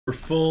We're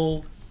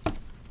full.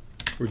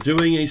 We're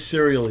doing a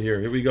serial here.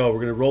 Here we go. We're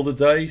going to roll the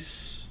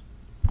dice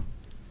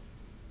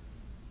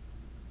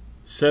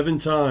 7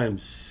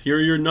 times. Here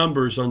are your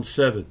numbers on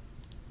 7.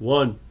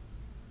 1,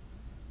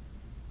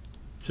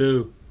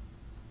 2,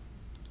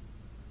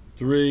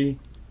 3,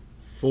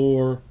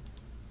 4,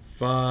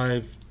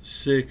 5,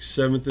 6,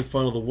 7th and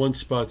final. The 1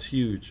 spot's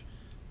huge.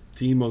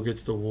 Demo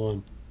gets the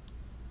 1.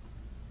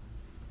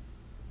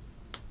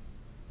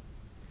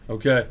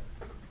 Okay.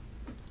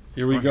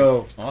 Here we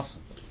go.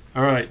 Awesome.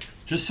 All right.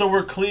 Just so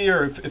we're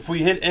clear, if we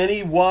hit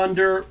any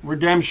Wander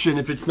redemption,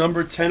 if it's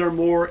number 10 or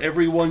more,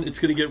 everyone, it's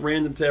going to get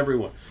random to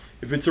everyone.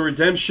 If it's a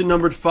redemption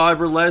numbered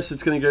 5 or less,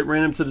 it's going to get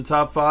random to the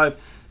top 5.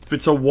 If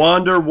it's a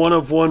Wander 1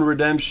 of 1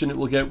 redemption, it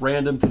will get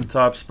random to the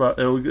top spot.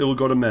 It'll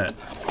go to Matt.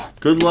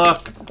 Good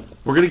luck.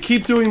 We're going to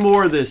keep doing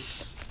more of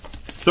this.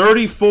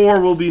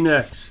 34 will be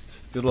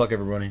next. Good luck,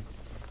 everybody.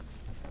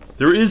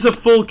 There is a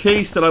full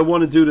case that I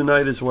want to do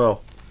tonight as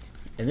well.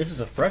 And this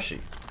is a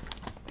freshie.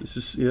 This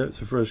is, yeah,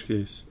 it's a fresh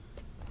case.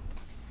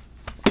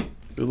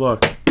 Good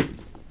luck.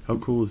 How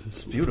cool is this?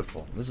 It's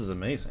beautiful. This is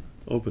amazing.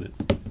 Open it.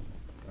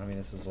 I mean,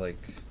 this is like,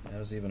 how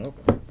does it even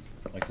open?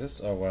 Like this?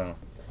 Oh, wow.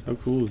 How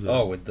cool is that?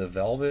 Oh, with the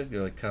velvet?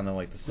 You're like kind of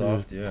like the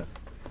soft, yeah.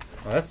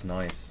 Oh, that's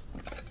nice.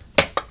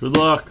 Good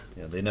luck.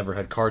 Yeah, they never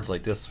had cards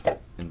like this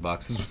in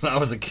boxes when I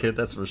was a kid,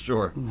 that's for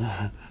sure.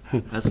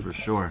 That's for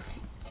sure.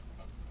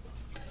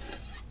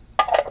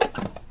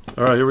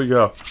 All right, here we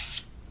go.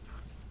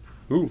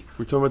 Ooh, we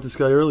were talking about this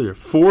guy earlier.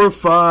 4 or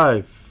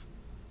 5.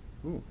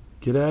 Ooh.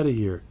 Get out of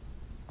here.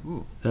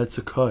 Ooh. That's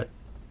a cut.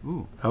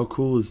 Ooh. How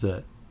cool is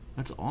that?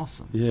 That's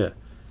awesome. Yeah.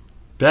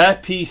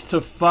 Bat piece to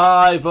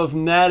 5 of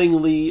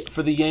Mattingly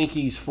for the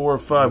Yankees, 4 or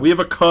 5. We have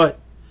a cut.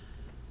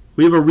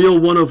 We have a real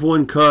 1 of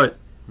 1 cut.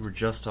 We were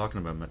just talking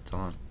about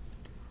Maton.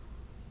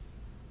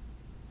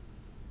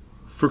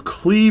 For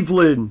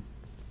Cleveland,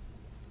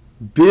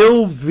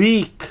 Bill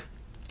Veek.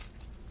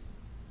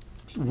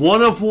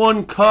 1 of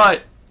 1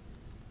 cut.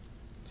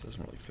 This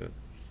doesn't really fit.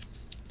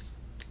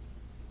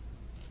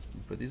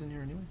 You put these in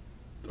here anyway?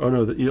 Oh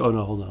no! Oh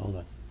no! Hold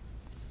on!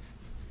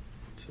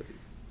 Sorry.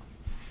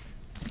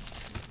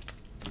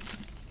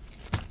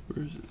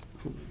 Where is it?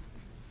 Hold on.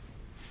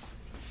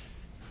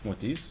 What,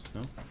 these?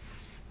 No?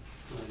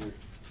 Right here.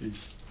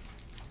 These.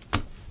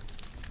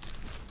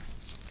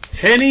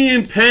 Henny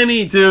and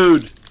Penny,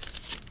 dude!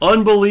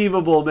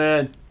 Unbelievable,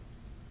 man.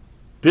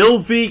 Bill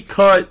V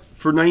cut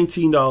for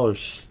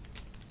 $19.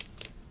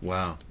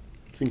 Wow.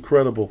 It's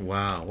incredible.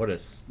 Wow, what a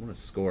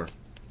score.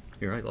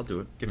 Here, I'll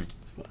do it. Give me.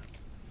 It's fine.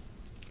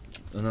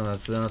 Oh, no,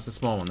 that's a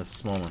small one. That's a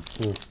small one.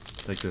 Cool.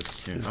 Take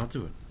this. Here, I'll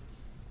do it.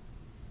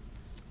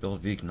 Bill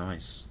Veek,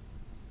 nice.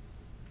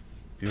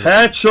 Beautiful.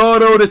 Patch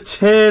auto to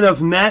 10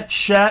 of Matt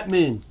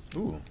Chapman.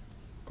 Ooh,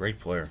 great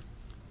player.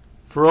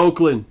 For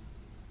Oakland.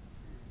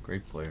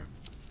 Great player.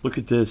 Look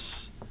at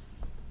this.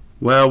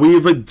 Wow, we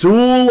have a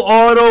dual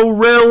auto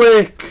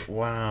relic.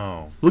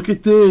 Wow. Look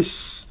at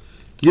this.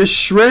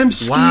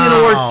 Yastrzemski and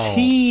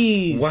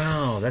Ortiz.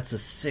 Wow, that's a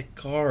sick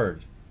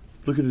card.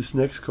 Look at this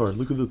next card.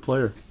 Look at the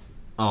player.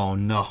 Oh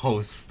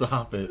no!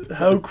 Stop it.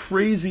 How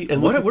crazy!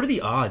 And what look, are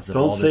the odds of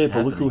don't all say this it,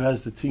 but look who happening?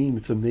 has the team.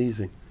 It's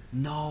amazing.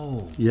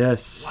 No.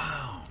 Yes.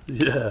 Wow.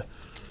 Yeah.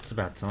 It's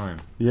about time.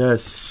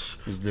 Yes.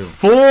 Who's due?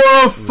 4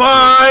 of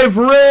 5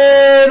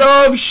 red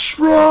of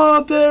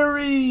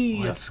Strawberry.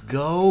 Let's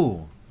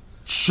go.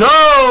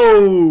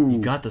 Joe. You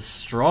got the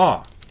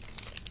straw.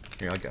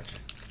 Here, I got you.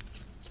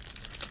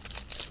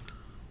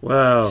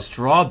 Wow.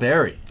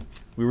 Strawberry.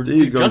 We were There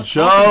you go, just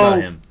Joe. talking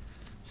about him.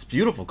 It's a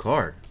beautiful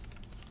card.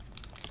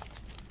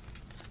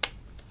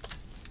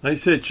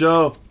 Nice hit,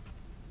 Joe.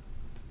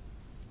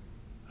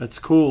 That's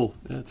cool.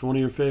 Yeah, it's one of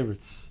your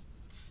favorites.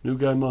 New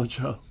Guy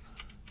Mojo.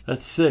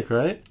 That's sick,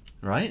 right?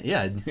 Right?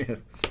 Yeah.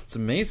 It's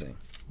amazing.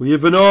 We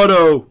have an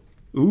auto.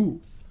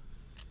 Ooh.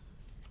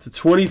 To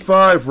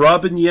 25,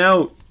 Robin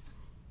Yount.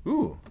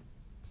 Ooh.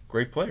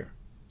 Great player.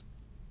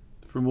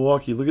 From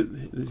Milwaukee. Look at,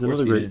 there's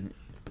another he great. didn't-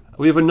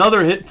 We have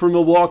another hit from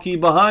Milwaukee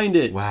behind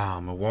it. Wow,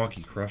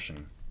 Milwaukee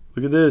crushing.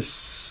 Look at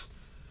this.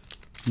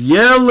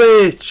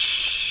 Yelich.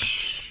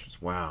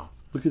 Wow.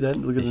 Look at that.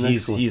 Look at the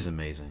next one. He's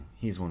amazing.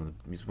 He's one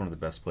of the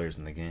best players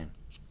in the game.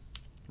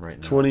 Right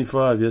now.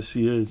 25. Yes,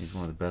 he is. He's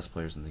one of the best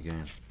players in the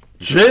game.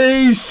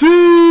 JC.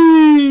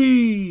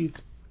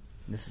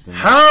 This is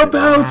How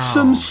about wow.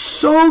 some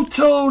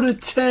Soto to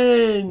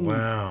 10?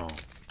 Wow.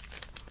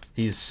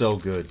 He's so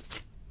good.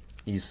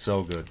 He's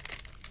so good.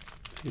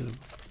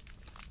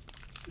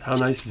 How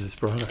nice is this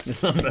product?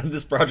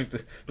 This project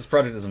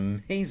is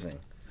amazing.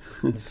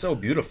 It's so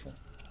beautiful.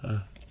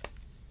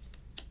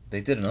 They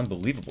did an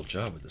unbelievable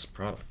job with this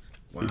product.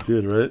 Wow. They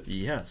did, right?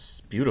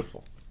 Yes,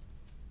 beautiful.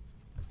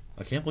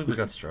 I can't believe we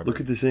got strawberry. Look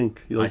at this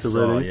ink. You like I the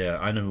saw, red ink? yeah,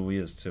 I know who he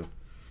is too.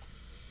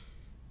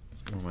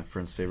 One of my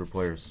friend's favorite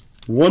players.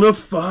 1 of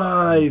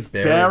 5.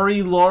 Barry.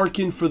 Barry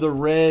Larkin for the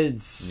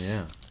Reds.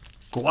 Yeah,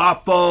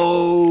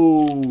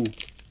 Guapo.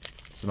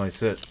 it's a nice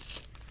hit.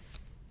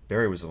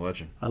 Barry was a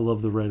legend. I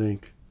love the red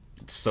ink.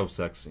 It's so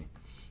sexy.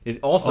 It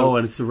also. Oh,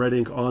 and it's the red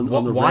ink on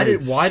the why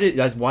reds. I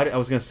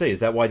was going to say, is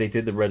that why they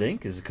did the red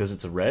ink? Is it because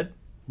it's a red?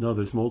 No,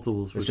 there's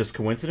multiples. It's just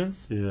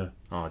coincidence? Yeah.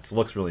 Oh, it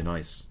looks really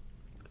nice.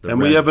 And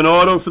we have an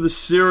auto for the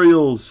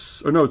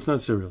cereals. Or no, it's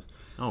not cereals.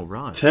 Oh,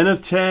 right. 10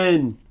 of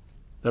 10.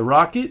 The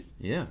Rocket.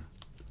 Yeah.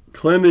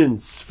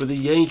 Clemens for the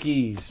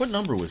Yankees. What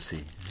number was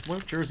he?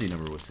 What jersey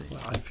number was he?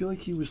 Wow, I feel like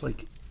he was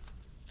 30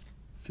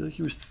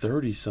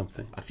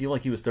 something. I feel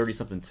like he was 30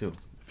 something too.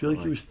 I feel like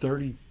he was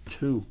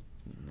 32.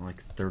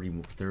 Like 30,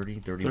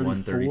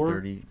 31,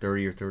 30,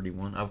 30 or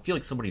 31. I feel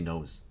like somebody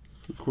knows.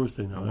 Of course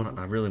they know.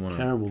 I really want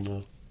to. Karen will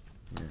know.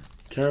 Yeah.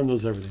 Karen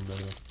knows everything, by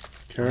the way.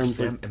 Karen's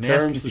the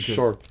because,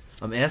 sharp.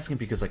 I'm asking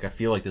because like I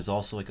feel like there's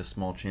also like a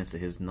small chance that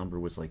his number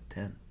was like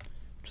 10,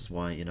 which is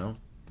why, you know.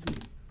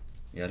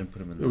 Yeah, I didn't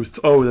put him in there. It was.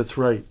 Oh, that's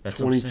right. That's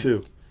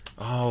 22.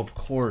 Oh, of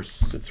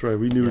course. That's right.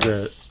 We knew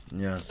that.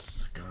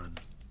 Yes. God.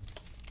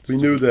 We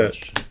knew that.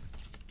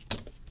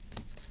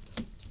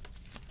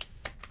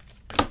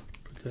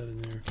 Put that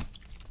in there.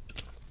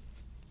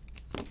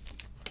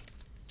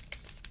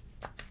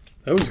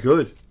 That was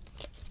good.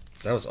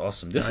 That was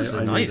awesome. This is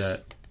a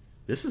nice.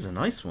 This is a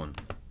nice one.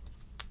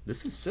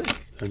 This is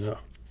sick. I know.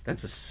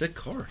 That's a sick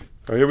card.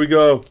 All right, here we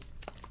go.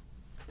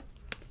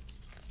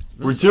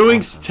 We're doing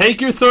awesome.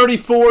 Take your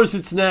 34s.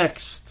 It's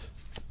next.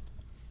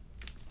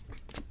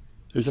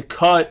 There's a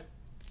cut.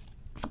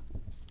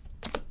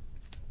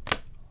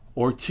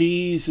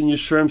 Ortiz and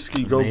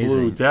Yastrzemski go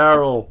blue.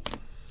 Darryl.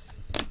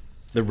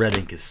 The red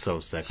ink is so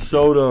sexy.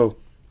 Soto.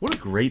 What a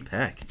great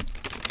pack.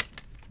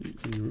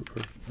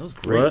 That was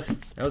great. What?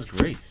 That was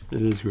great.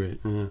 It is great.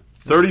 Yeah.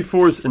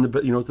 34s, and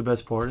you know what the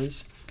best part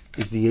is?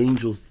 Is the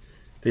Angels.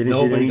 They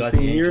didn't hit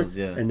anything here,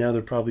 and now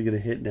they're probably going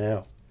to hit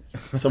now.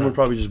 Someone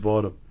probably just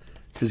bought them.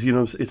 Because, you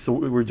know,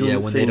 we're doing the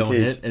when same they don't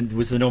case. hit. And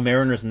was there no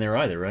Mariners in there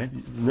either, right?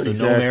 So exactly.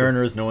 no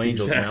Mariners, no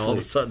Angels. Exactly. Now all of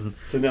a sudden.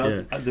 So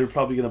now they're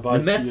probably going to buy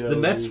the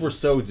Mets were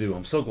so due.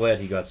 I'm so glad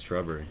he got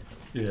Strawberry.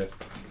 Yeah.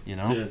 You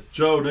know? Yes.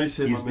 Joe, nice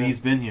hit, He's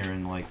been here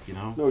and, like, you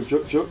know. No,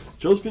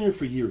 Joe's been here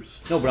for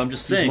years. No, but I'm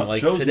just saying,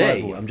 like, Joe's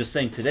today. I'm just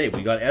saying today.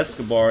 We got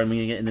Escobar, and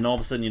then all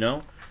of a sudden, you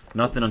know,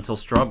 nothing until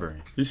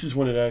Strawberry. This is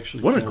when it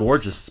actually What counts. A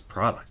gorgeous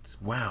product.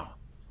 Wow.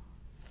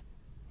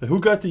 Who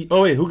got the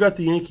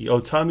Yankee?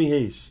 Oh, Tommy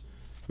Hayes.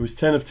 It was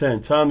 10 of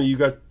 10. Tommy, you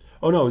got...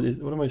 Oh, no,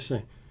 what am I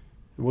saying?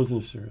 It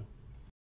wasn't a cereal.